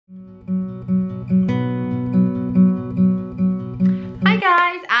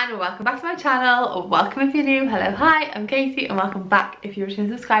guys, and welcome back to my channel. Welcome if you're new. Hello, hi, I'm Katie and welcome back if you're a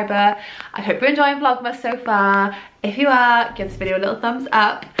returning subscriber. I hope you're enjoying Vlogmas so far. If you are, give this video a little thumbs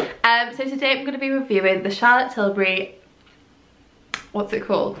up. So today I'm going to be reviewing the Charlotte Tilbury, what's it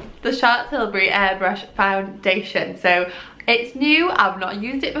called? The Charlotte Tilbury Airbrush Foundation. So it's new, I've not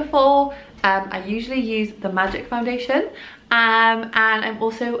used it before. I usually use the Magic Foundation, and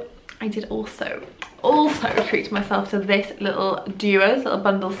I did also treat myself to this little duo, this little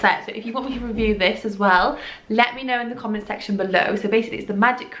bundle set. So if you want me to review this as well, let me know in the comment section below. So basically it's the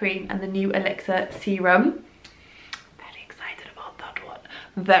Magic Cream and the new Elixir Serum. Very excited about that one.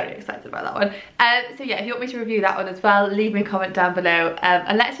 Very excited about that one. So yeah, if you want me to review that one as well, leave me a comment down below.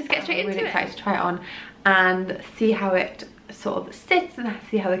 And let's just get straight into it. I'm really excited to try it on and see how it sort of sits and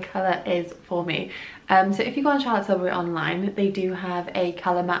see how the colour is for me. So if you go on Charlotte Tilbury online, they do have a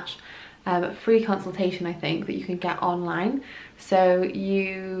colour match free consultation, I think, that you can get online. So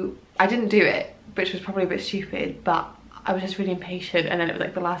I didn't do it, which was probably a bit stupid, but I was just really impatient, and then it was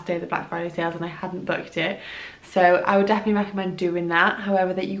like the last day of the Black Friday sales and I hadn't booked it. So I would definitely recommend doing that.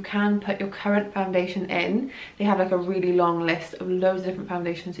 However, that you can put your current foundation in. They have like a really long list of loads of different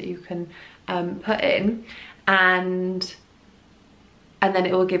foundations that you can put in, and then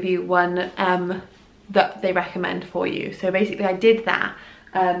it will give you one that they recommend for you. So basically I did that,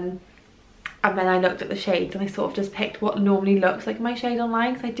 and then I looked at the shades and I sort of just picked what normally looks like my shade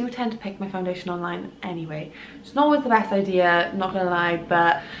online, because I do tend to pick my foundation online anyway. It's not always the best idea, not gonna lie,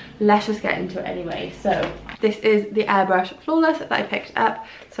 but let's just get into it anyway. So this is the Airbrush Flawless that I picked up.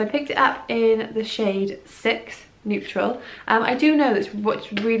 So I picked it up in the shade 6 Neutral. I do know that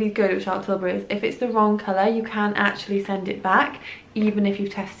what's really good with Charlotte Tilbury is if it's the wrong colour, you can actually send it back even if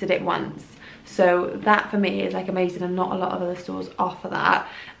you've tested it once. So that for me is like amazing, and not a lot of other stores offer that,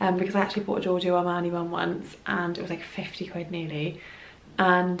 because I actually bought a Giorgio Armani one once and it was like 50 quid nearly,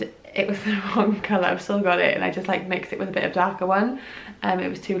 and it was the wrong colour. I've still got it, and I just like mixed it with a bit of darker one. It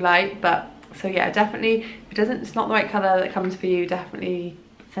was too light, but so yeah, definitely if it's not the right colour that comes for you, definitely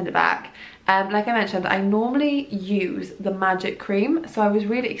send it back. Like I mentioned, I normally use the Magic Cream, so I was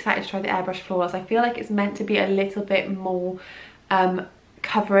really excited to try the Airbrush Flawless. I feel like it's meant to be a little bit more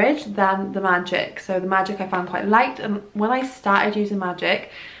coverage than the Magic. So the Magic I found quite light, and when I started using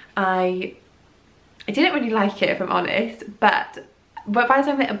Magic, I didn't really like it, if I'm honest, but by the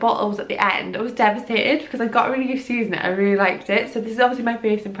time I hit the bottles at the end, I was devastated because I got really used to using it. I really liked it. So this is obviously my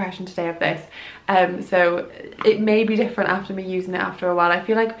first impression today of this. So it may be different after me using it after a while. I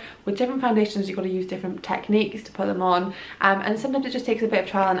feel like with different foundations, you've got to use different techniques to put them on. And sometimes it just takes a bit of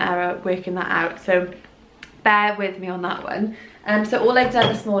trial and error working that out. So bear with me on that one. So all I've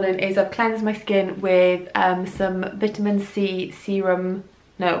done this morning is I've cleansed my skin with some vitamin C serum,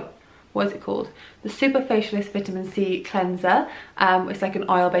 no, what is it called? The Super Facialist Vitamin C Cleanser. It's like an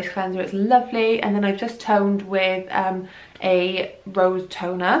oil-based cleanser, it's lovely. And then I've just toned with a rose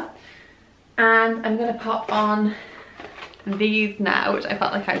toner. And I'm gonna pop on these now, which I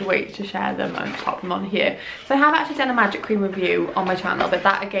felt like I'd wait to share them and pop them on here. So I have actually done a Magic Cream review on my channel, but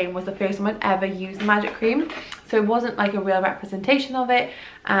that again was the first time I'd ever used the Magic Cream. So it wasn't like a real representation of it,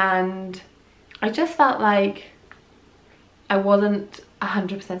 and I just felt like I wasn't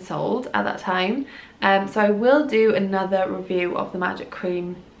 100% sold at that time. So I will do another review of the Magic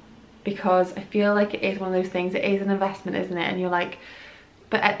Cream, because I feel like it is one of those things, it is an investment, isn't it? And you're like,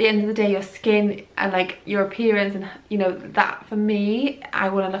 but at the end of the day, your skin and like your appearance, and you know, that for me, I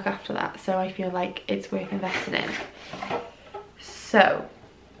want to look after that. So I feel like it's worth investing in. So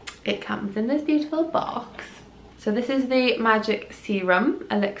it comes in this beautiful box. So this is the Magic Serum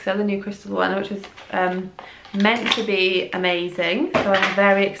Elixir, the new crystal one, which was meant to be amazing. So I'm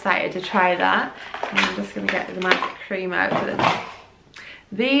very excited to try that. And I'm just going to get the Magic Cream out. So that's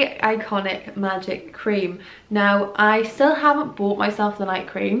the iconic Magic Cream. Now, I still haven't bought myself the night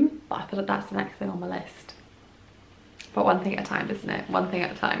cream, but I feel like that's the next thing on my list. But one thing at a time, isn't it? One thing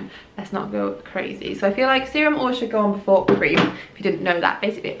at a time. Let's not go crazy. So I feel like serum always should go on before cream, if you didn't know that.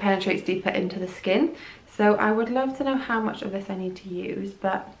 Basically, it penetrates deeper into the skin. So I would love to know how much of this I need to use,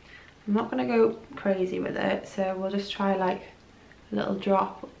 but I'm not going to go crazy with it. So we'll just try like a little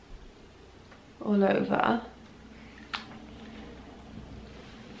drop all over.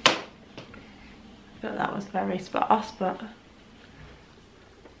 I feel like that was very sparse, but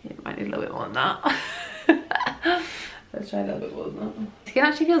it might need a little bit more than that. Let's try a little bit more than that. Skin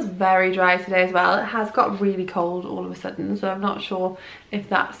actually feels very dry today as well. It has got really cold all of a sudden, so I'm not sure if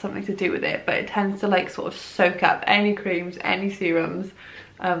that's something to do with it, but it tends to like sort of soak up any creams, any serums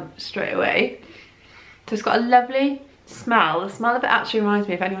straight away. So it's got a lovely smell, the smell of it actually reminds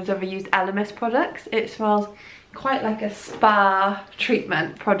me, if anyone's ever used Elemis products, it smells quite like a spa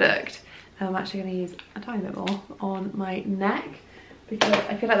treatment product. I'm actually going to use a tiny bit more on my neck because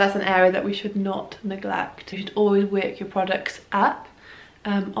I feel like that's an area that we should not neglect. You should always work your products up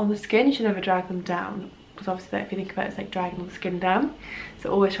on the skin. You should never drag them down, because obviously if you think about it, it's like dragging the skin down.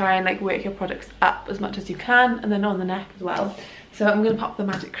 So always try and like work your products up as much as you can, and then on the neck as well. So I'm going to pop the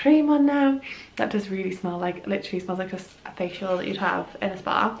magic cream on now. That does really smell like, literally smells like a facial that you'd have in a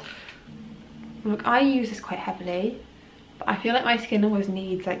spa. Look, I use this quite heavily, but I feel like my skin always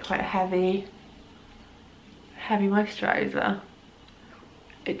needs like quite a heavy moisturiser.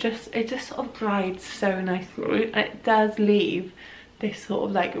 It just sort of glides so nicely, and it does leave this sort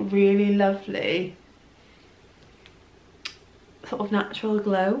of like really lovely sort of natural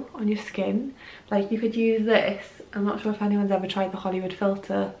glow on your skin. Like you could use this, I'm not sure if anyone's ever tried the Hollywood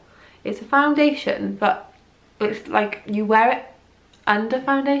filter. It's a foundation, but it's like you wear it under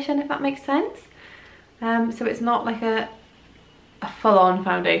foundation, if that makes sense. So it's not like a full-on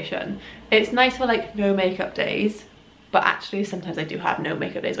foundation. It's nice for like no makeup days, but actually sometimes I do have no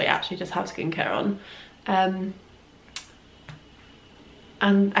makeup days where I actually just have skincare on.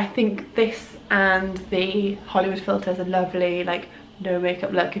 And I think this and the Hollywood filter is a lovely like no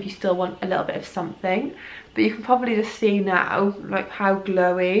makeup look if you still want a little bit of something. But you can probably just see now like how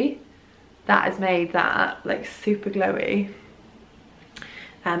glowy that has made that, like super glowy.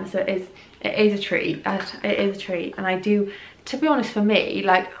 So it is a treat. It is a treat, and I do, to be honest, for me,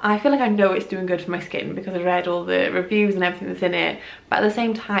 like I feel like I know it's doing good for my skin because I read all the reviews and everything that's in it. But at the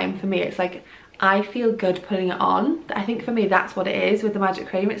same time, for me, it's like I feel good putting it on. I think for me that's what it is with the magic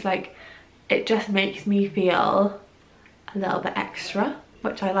cream. It's like it just makes me feel a little bit extra,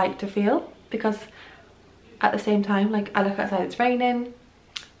 which I like to feel, because at the same time, like I look outside, it's raining,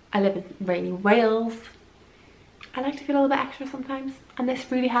 I live in rainy Wales, I like to feel a little bit extra sometimes, and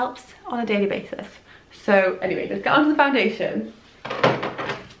this really helps on a daily basis. So anyway, let's get on to the foundation.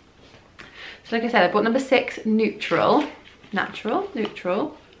 So like I said, I bought number 6 neutral, neutral,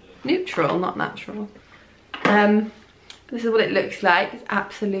 not natural. This is what it looks like. It's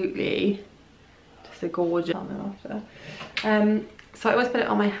absolutely just a gorgeous after. So I always put it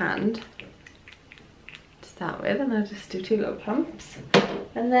on my hand to start with, and I'll just do 2 little pumps.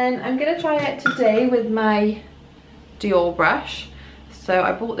 And then I'm gonna try it today with my Dior brush. So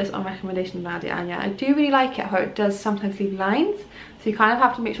I bought this on recommendation of Nadia Anya. I do really like it how it does sometimes leave lines, so you kind of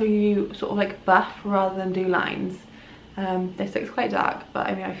have to make sure you sort of like buff rather than do lines. This looks quite dark, but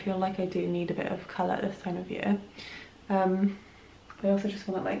I mean I feel like I do need a bit of colour at this time of year. I also just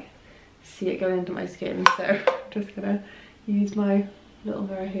want to like see it going into my skin, so I'm just gonna use my little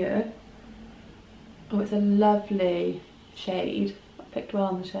mirror here. Oh, it's a lovely shade. I picked well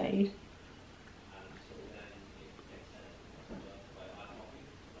on the shade.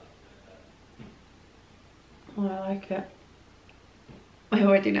 Oh, I like it. I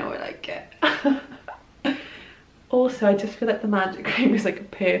already know I like it. Also, I just feel like the magic cream is like a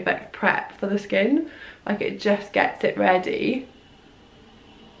perfect prep for the skin. Like it just gets it ready.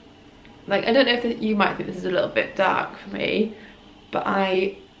 Like I don't know if you might think this is a little bit dark for me, but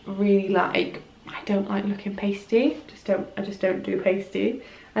I really like, I don't like looking pasty. I just don't do pasty.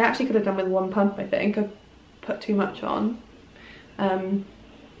 I actually could have done with 1 pump, I think. I've put too much on.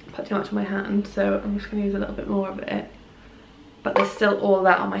 Put too much on my hand, so I'm just going to use a little bit more of it. But there's still all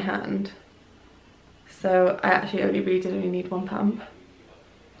that on my hand. So I actually only need 1 pump.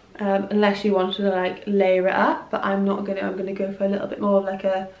 Unless you wanted to like layer it up, but I'm not gonna. I'm gonna go for a little bit more of like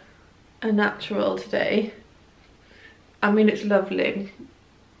a natural today. I mean, it's lovely.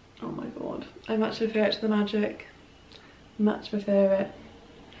 Oh my god, I much prefer it to the magic. Much prefer it.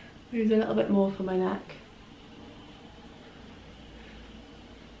 Use a little bit more for my neck.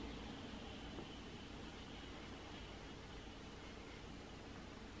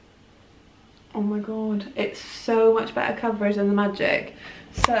 Oh my god, it's so much better coverage than the magic.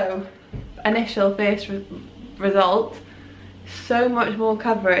 So, initial first result, so much more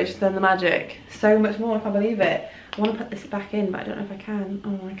coverage than the magic. So much more, I can't believe it. I want to put this back in, but I don't know if I can.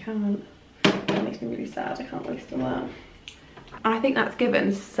 Oh, I can't. That makes me really sad, I can't waste all that. I think that's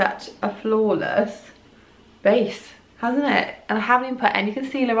given such a flawless base, hasn't it? And I haven't even put any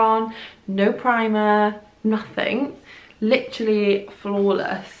concealer on, no primer, nothing. Literally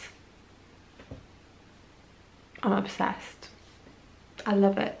flawless. I'm obsessed. I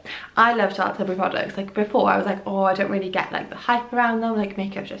love it. I love Charlotte Tilbury products. Like before I was like, oh, I don't really get like the hype around them, like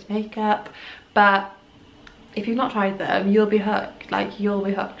makeup's just makeup. But if you've not tried them, you'll be hooked. Like you'll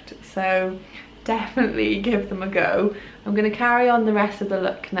be hooked. So definitely give them a go. I'm going to carry on the rest of the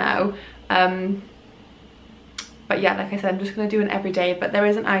look now. But yeah, like I said, I'm just going to do an everyday, but there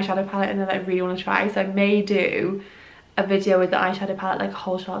is an eyeshadow palette in there that I really want to try, so I may do a video with the eyeshadow palette, like a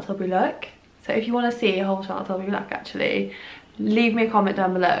whole Charlotte Tilbury look. So if you want to see a whole Charlotte Tilbury look, actually, leave me a comment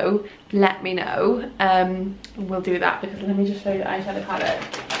down below, let me know, we'll do that, because let me just show you the eyeshadow palette.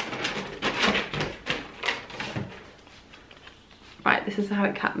 Right, this is how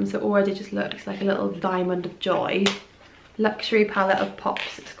it comes. So it already just looks like a little diamond of joy. Luxury palette of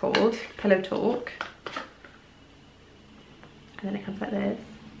pops, it's called. Pillow Talk. And then it comes like this.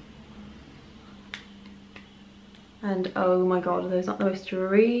 And oh my god, are those not the most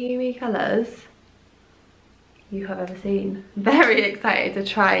dreamy colours you have ever seen? Very excited to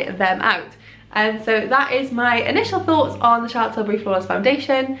try them out. And so that is my initial thoughts on the Charlotte Tilbury Flawless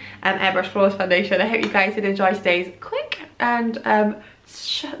Foundation, Airbrush Flawless Foundation. I hope you guys did enjoy today's quick and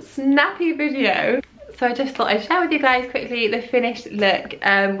snappy video. So I just thought I'd share with you guys quickly the finished look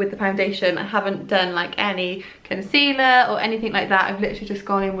with the foundation. I haven't done like any concealer or anything like that. I've literally just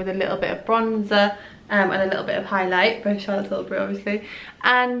gone in with a little bit of bronzer and a little bit of highlight, both Charlotte Tilbury obviously.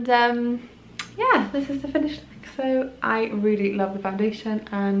 And yeah, this is the finished look. So I really love the foundation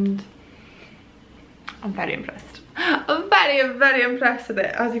and I'm very impressed. I'm very impressed with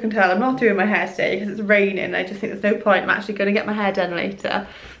it. As you can tell, I'm not doing my hair today because it's raining. I just think there's no point. I'm actually going to get my hair done later.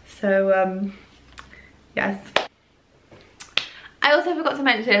 So yes. I also forgot to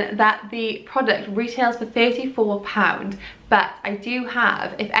mention that the product retails for £34, but I do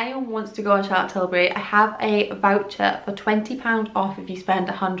have, if anyone wants to go on Charlotte Tilbury, I have a voucher for £20 off if you spend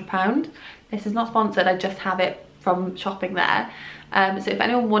 £100. This is not sponsored, I just have it from shopping there. So if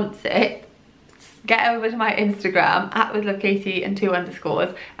anyone wants it, get over to my Instagram @withlovekatie and 2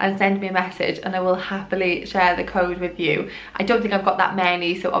 underscores and send me a message and I will happily share the code with you. I don't think I've got that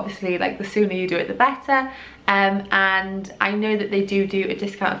many, so obviously like the sooner you do it the better. And I know that they do a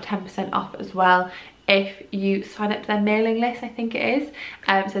discount of 10% off as well if you sign up to their mailing list, I think it is.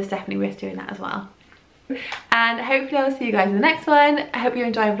 So it's definitely worth doing that as well. And hopefully I'll see you guys in the next one. I hope you're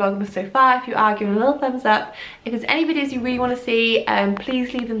enjoying Vlogmas so far. If you are, give it a little thumbs up. If there's any videos you really want to see,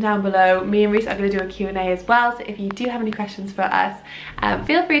 please leave them down below. Me and Reese are going to do a Q&A as well, so if you do have any questions for us,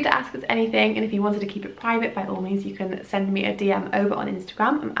 feel free to ask us anything. And if you wanted to keep it private, by all means you can send me a DM over on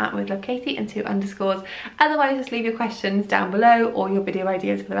Instagram. I'm @withlovekatie and 2 underscores. Otherwise, just leave your questions down below or your video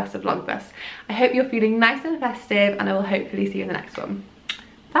ideas for the rest of Vlogmas. I hope you're feeling nice and festive, and I will hopefully see you in the next one.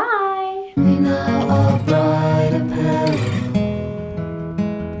 Bye!